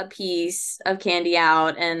pull a piece of candy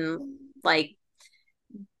out and like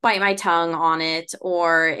bite my tongue on it,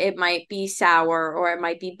 or it might be sour, or it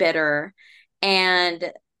might be bitter.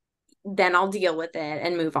 And then I'll deal with it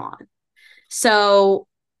and move on. So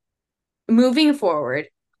moving forward,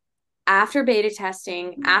 after beta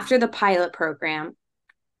testing, after the pilot program,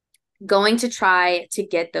 going to try to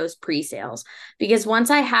get those pre-sales, because once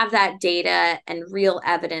I have that data and real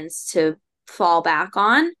evidence to fall back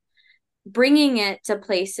on, bringing it to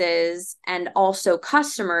places and also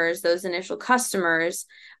customers, those initial customers,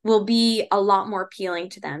 will be a lot more appealing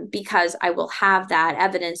to them because I will have that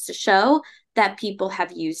evidence to show that people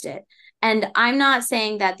have used it. And I'm not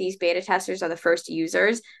saying that these beta testers are the first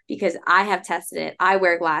users, because I have tested it. I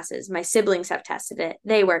wear glasses. My siblings have tested it.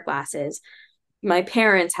 They wear glasses. My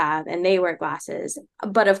parents have, and they wear glasses.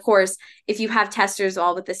 But of course, if you have testers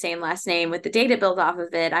all with the same last name with the data built off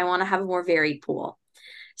of it, I want to have a more varied pool.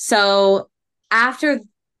 So after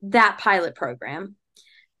that pilot program,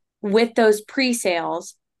 with those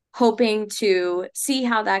pre-sales, hoping to see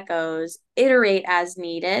how that goes, iterate as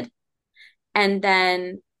needed, and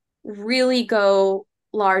then really go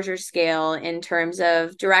larger scale in terms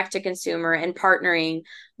of direct to consumer and partnering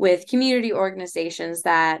with community organizations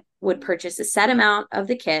that would purchase a set amount of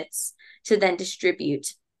the kits to then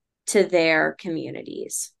distribute to their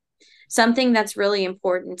communities. Something that's really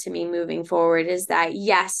important to me moving forward is that,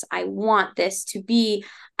 yes, I want this to be,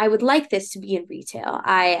 I would like this to be in retail.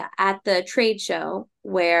 At the trade show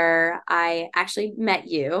where I actually met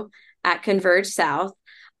you at Converge South,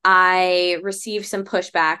 I received some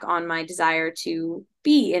pushback on my desire to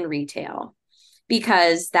be in retail,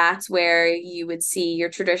 because that's where you would see your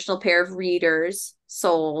traditional pair of readers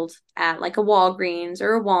sold at like a Walgreens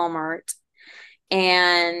or a Walmart.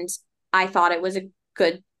 And I thought it was a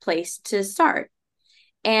good place to start.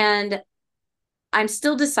 And I'm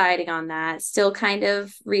still deciding on that, still kind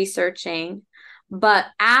of researching. But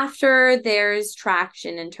after there's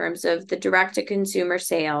traction in terms of the direct to consumer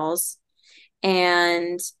sales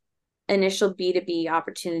and initial B2B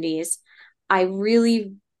opportunities, I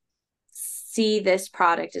really see this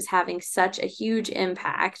product as having such a huge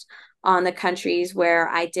impact on the countries where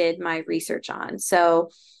I did my research on. So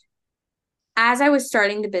as I was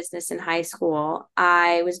starting the business in high school,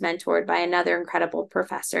 I was mentored by another incredible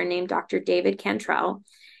professor named Dr. David Cantrell.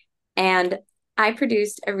 And I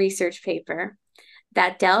produced a research paper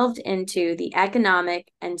that delved into the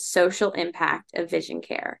economic and social impact of vision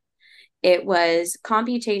care. It was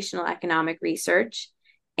computational economic research,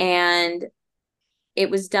 and it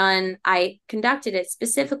was done, I conducted it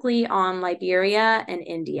specifically on Liberia and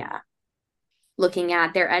India, looking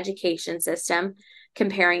at their education system,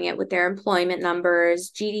 comparing it with their employment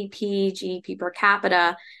numbers, GDP per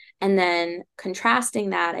capita, and then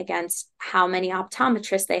contrasting that against how many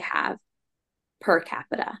optometrists they have per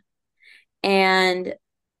capita. And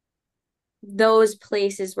those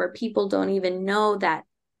places where people don't even know that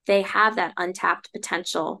they have that untapped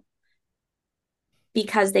potential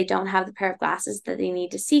because they don't have the pair of glasses that they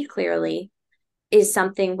need to see clearly is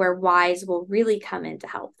something where WeyeZE will really come in to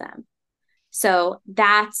help them. So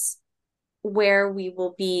that's where we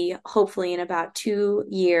will be, hopefully in about 2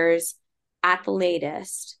 years at the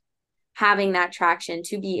latest, having that traction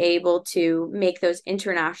to be able to make those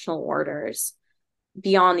international orders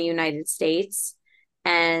beyond the United States.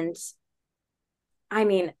 And I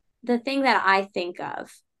mean, the thing that I think of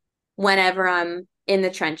whenever I'm in the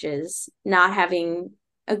trenches, not having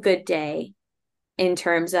a good day in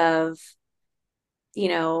terms of,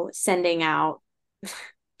 sending out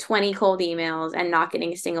 20 cold emails and not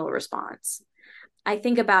getting a single response. I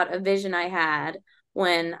think about a vision I had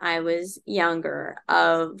when I was younger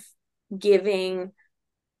of giving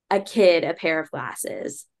a kid a pair of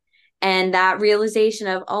glasses, and that realization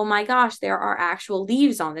of, oh my gosh, there are actual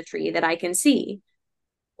leaves on the tree that I can see,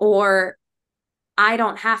 or I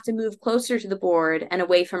don't have to move closer to the board and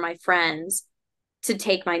away from my friends to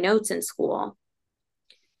take my notes in school.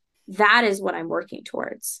 That is what I'm working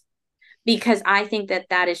towards, because I think that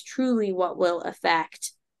that is truly what will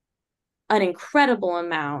affect an incredible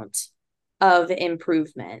amount of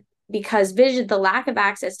improvement, because the lack of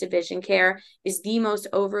access to vision care is the most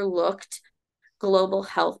overlooked global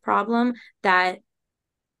health problem that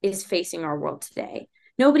is facing our world today.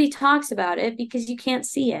 Nobody talks about it because you can't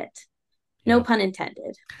see it. No Yeah. pun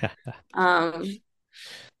intended.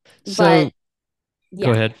 So But go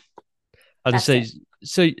yeah, ahead. I'll just that's say, it.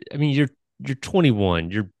 so I mean, you're 21.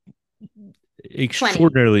 You're 20.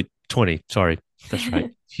 extraordinarily 20. Sorry, that's right.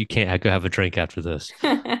 You can't. I could have a drink after this.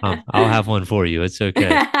 I'll have one for you. It's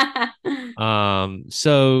okay.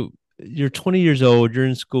 So you're 20 years old. You're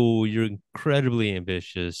in school. You're incredibly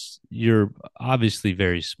ambitious. You're obviously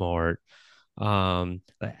very smart. Um,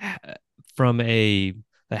 from a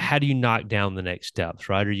how do you knock down the next steps?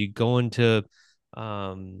 Right? Are you going to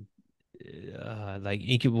um like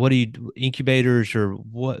what do you incubators, or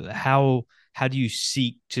what, how do you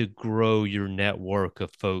seek to grow your network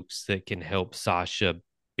of folks that can help Sasha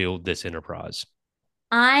build this enterprise?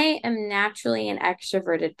 I am naturally an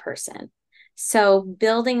extroverted person. So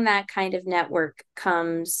building that kind of network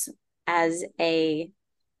comes as a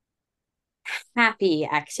happy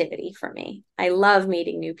activity for me. I love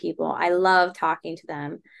meeting new people. I love talking to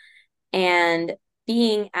them. And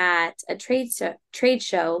being at a trade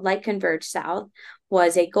show like Converge South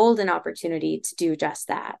was a golden opportunity to do just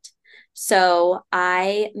that. So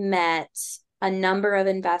I met a number of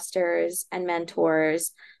investors and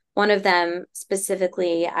mentors. One of them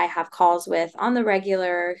specifically, I have calls with on the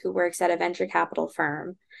regular, who works at a venture capital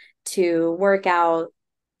firm, to work out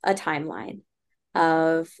a timeline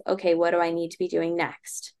of, okay, what do I need to be doing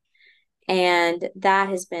next? And that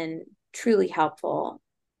has been truly helpful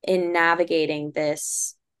in navigating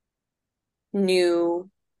this new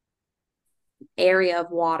area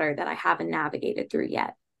of water that I haven't navigated through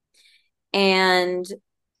yet. And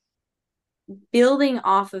building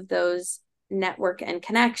off of those network and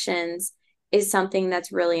connections is something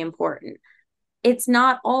that's really important. It's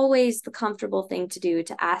not always the comfortable thing to do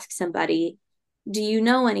to ask somebody, do you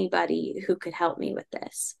know anybody who could help me with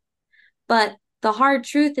this? But the hard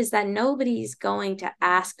truth is that nobody's going to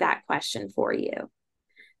ask that question for you.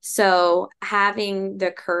 So having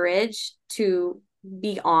the courage to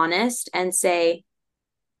be honest and say,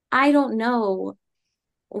 I don't know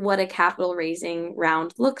what a capital raising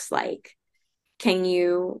round looks like. Can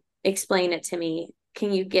you explain it to me?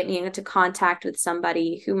 Can you get me into contact with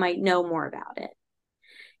somebody who might know more about it?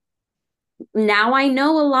 Now I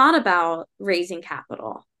know a lot about raising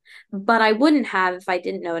capital, but I wouldn't have if I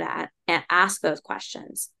didn't know that and ask those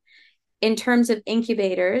questions. In terms of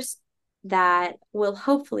incubators that will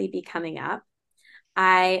hopefully be coming up,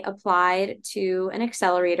 I applied to an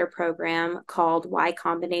accelerator program called Y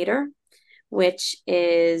Combinator, which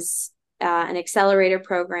is an accelerator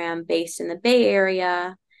program based in the Bay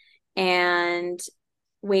Area, and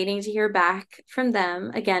waiting to hear back from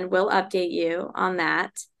them. Again, we'll update you on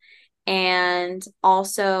that. And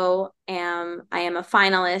also I am a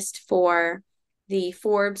finalist for the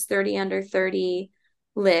Forbes 30 under 30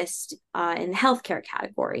 list in the healthcare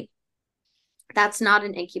category. That's not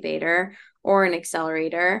an incubator or an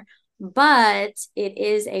accelerator, but it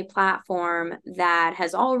is a platform that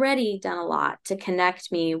has already done a lot to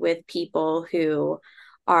connect me with people who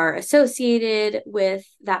are associated with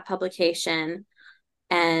that publication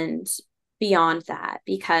and beyond that,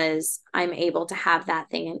 because I'm able to have that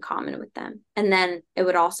thing in common with them. And then it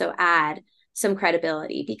would also add some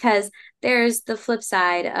credibility, because there's the flip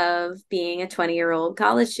side of being a 20-year-old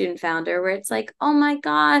college student founder where it's like, oh my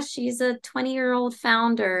gosh, she's a 20-year-old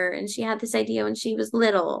founder and she had this idea when she was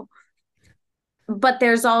little. But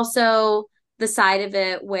there's also the side of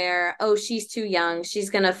it where, oh, she's too young, she's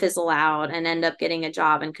going to fizzle out and end up getting a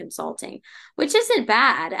job in consulting, which isn't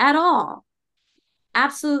bad at all.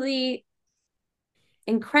 Absolutely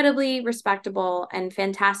incredibly respectable and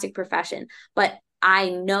fantastic profession. But I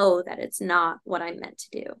know that it's not what I'm meant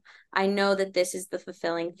to do. I know that this is the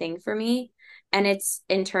fulfilling thing for me. And it's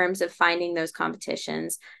in terms of finding those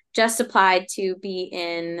competitions. Just applied to be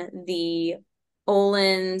in the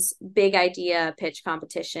Olin's big idea pitch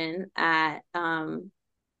competition at in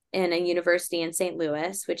a university in St.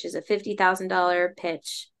 Louis, which is a $50,000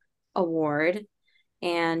 pitch award.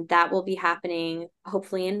 And that will be happening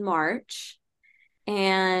hopefully in March.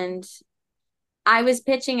 And I was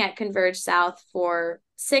pitching at Converge South for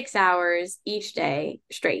 6 hours each day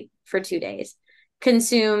straight for 2 days,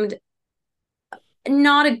 consumed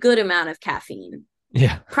not a good amount of caffeine.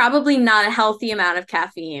 Yeah. Probably not a healthy amount of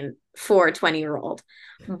caffeine for a 20-year-old,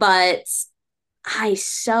 but I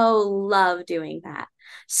so love doing that.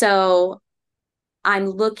 So I'm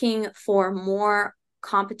looking for more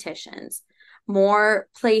competitions, more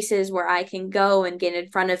places where I can go and get in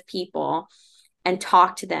front of people and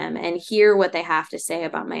talk to them and hear what they have to say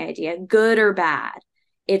about my idea, good or bad.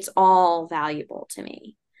 It's all valuable to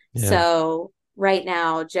me. Yeah. So right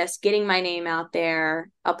now, just getting my name out there,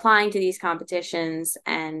 applying to these competitions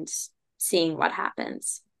and seeing what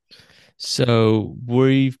happens. So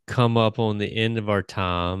we've come up on the end of our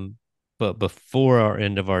time, but before our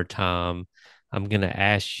end of our time, I'm going to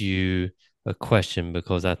ask you a question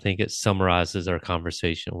because I think it summarizes our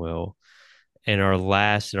conversation well. In our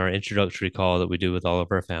introductory call that we do with all of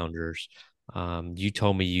our founders, you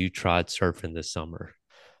told me you tried surfing this summer.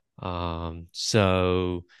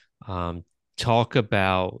 So talk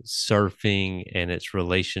about surfing and its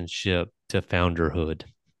relationship to founderhood.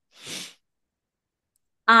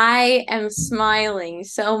 I am smiling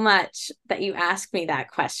so much that you asked me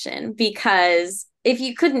that question, because if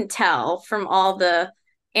you couldn't tell from all the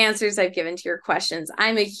answers I've given to your questions,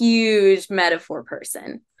 I'm a huge metaphor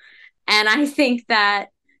person. And I think that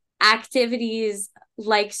activities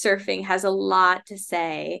like surfing has a lot to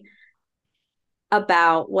say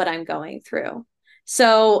about what I'm going through.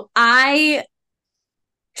 So I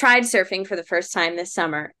tried surfing for the first time this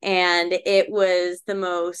summer, and it was the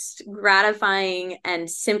most gratifying and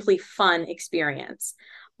simply fun experience,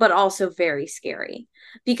 but also very scary,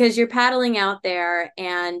 because you're paddling out there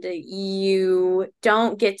and you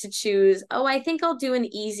don't get to choose, oh, I think I'll do an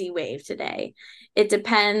easy wave today. It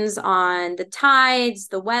depends on the tides,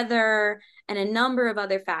 the weather, and a number of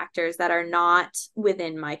other factors that are not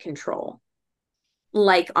within my control,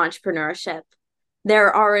 like entrepreneurship.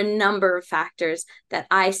 There are a number of factors that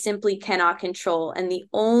I simply cannot control. And the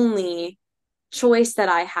only choice that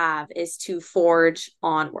I have is to forge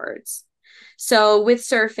onwards. So with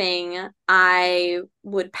surfing, I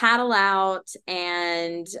would paddle out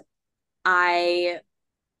and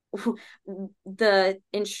the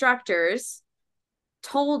instructors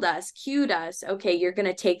cued us, okay, you're going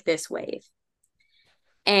to take this wave.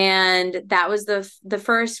 And that was the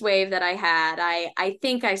first wave that I had. I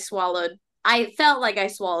think I felt like I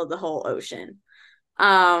swallowed the whole ocean.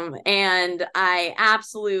 And I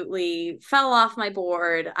absolutely fell off my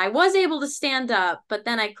board. I was able to stand up, but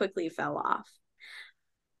then I quickly fell off.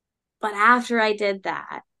 But after I did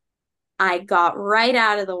that, I got right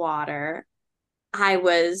out of the water. I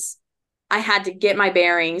had to get my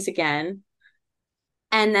bearings again.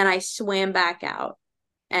 And then I swam back out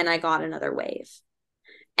and I got another wave.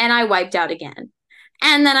 And I wiped out again.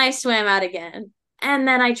 And then I swam out again. And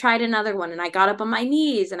then I tried another one and I got up on my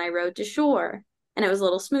knees and I rode to shore and it was a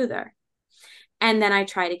little smoother. And then I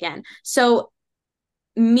tried again. So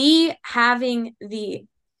me having the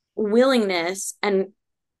willingness and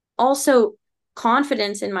also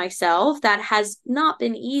confidence in myself that has not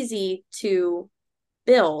been easy to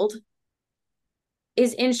build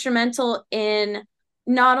is instrumental in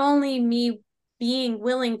not only me being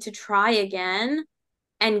willing to try again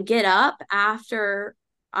and get up after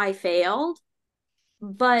I failed,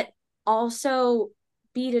 but also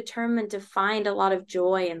be determined to find a lot of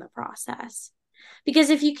joy in the process. Because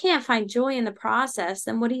if you can't find joy in the process,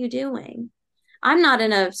 then what are you doing? I'm not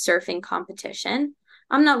in a surfing competition.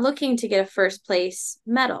 I'm not looking to get a first place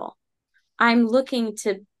medal. I'm looking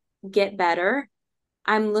to get better.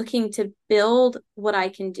 I'm looking to build what I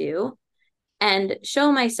can do and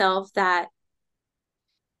show myself that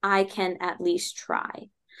I can at least try.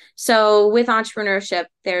 So with entrepreneurship,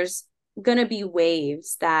 there's going to be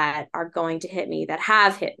waves that are going to hit me, that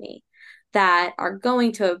have hit me, that are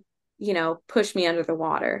going to, push me under the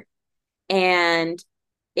water. And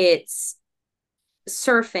it's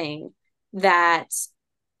surfing that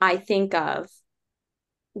I think of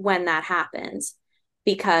when that happens,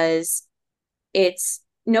 because it's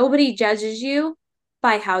nobody judges you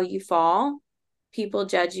by how you fall. People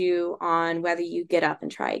judge you on whether you get up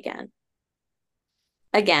and try again.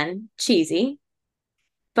 Again, cheesy,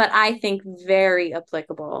 but I think very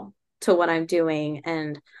applicable to what I'm doing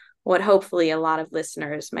and what hopefully a lot of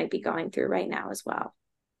listeners might be going through right now as well.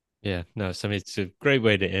 Yeah, no, so I mean, it's a great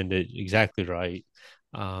way to end it. Exactly right.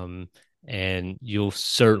 And you'll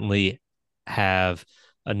certainly have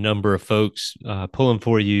a number of folks pulling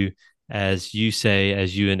for you, as you say,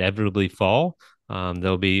 as you inevitably fall.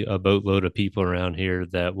 There'll be a boatload of people around here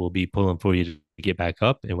that will be pulling for you to get back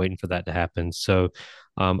up and waiting for that to happen. So,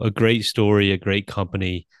 a great story, a great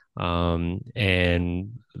company,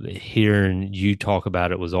 and hearing you talk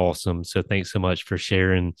about it was awesome. So, thanks so much for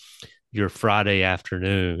sharing your Friday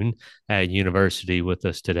afternoon at university with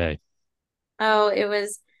us today. Oh, it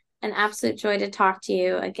was an absolute joy to talk to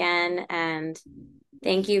you again. And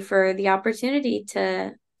thank you for the opportunity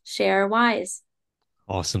to share WeyeZE.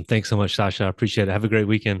 Awesome. Thanks so much, Sasha. I appreciate it. Have a great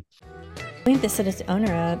weekend. Bissett is the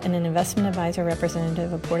owner of and an investment advisor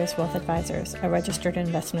representative of Portus Wealth Advisors, a registered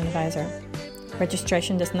investment advisor.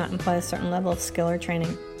 Registration does not imply a certain level of skill or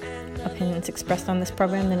training. Opinions expressed on this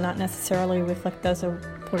program do not necessarily reflect those of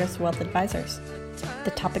Portus Wealth Advisors.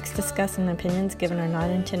 The topics discussed and opinions given are not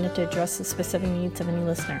intended to address the specific needs of any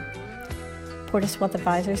listener. Portus Wealth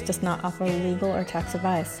Advisors does not offer legal or tax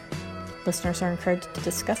advice. Listeners are encouraged to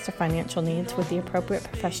discuss their financial needs with the appropriate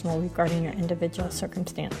professional regarding your individual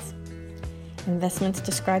circumstance. Investments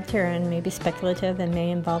described herein may be speculative and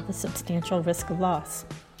may involve a substantial risk of loss.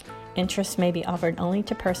 Interest may be offered only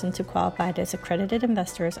to persons who qualified as accredited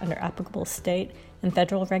investors under applicable state and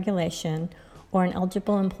federal regulation or an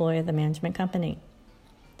eligible employee of the management company.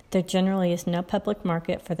 There generally is no public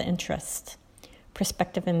market for the interest.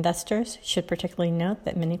 Prospective investors should particularly note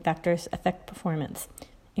that many factors affect performance,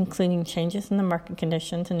 including changes in the market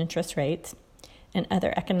conditions and interest rates, and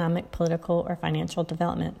other economic, political, or financial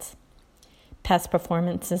developments. Past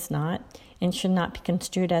performance is not and should not be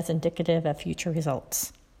construed as indicative of future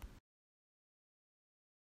results.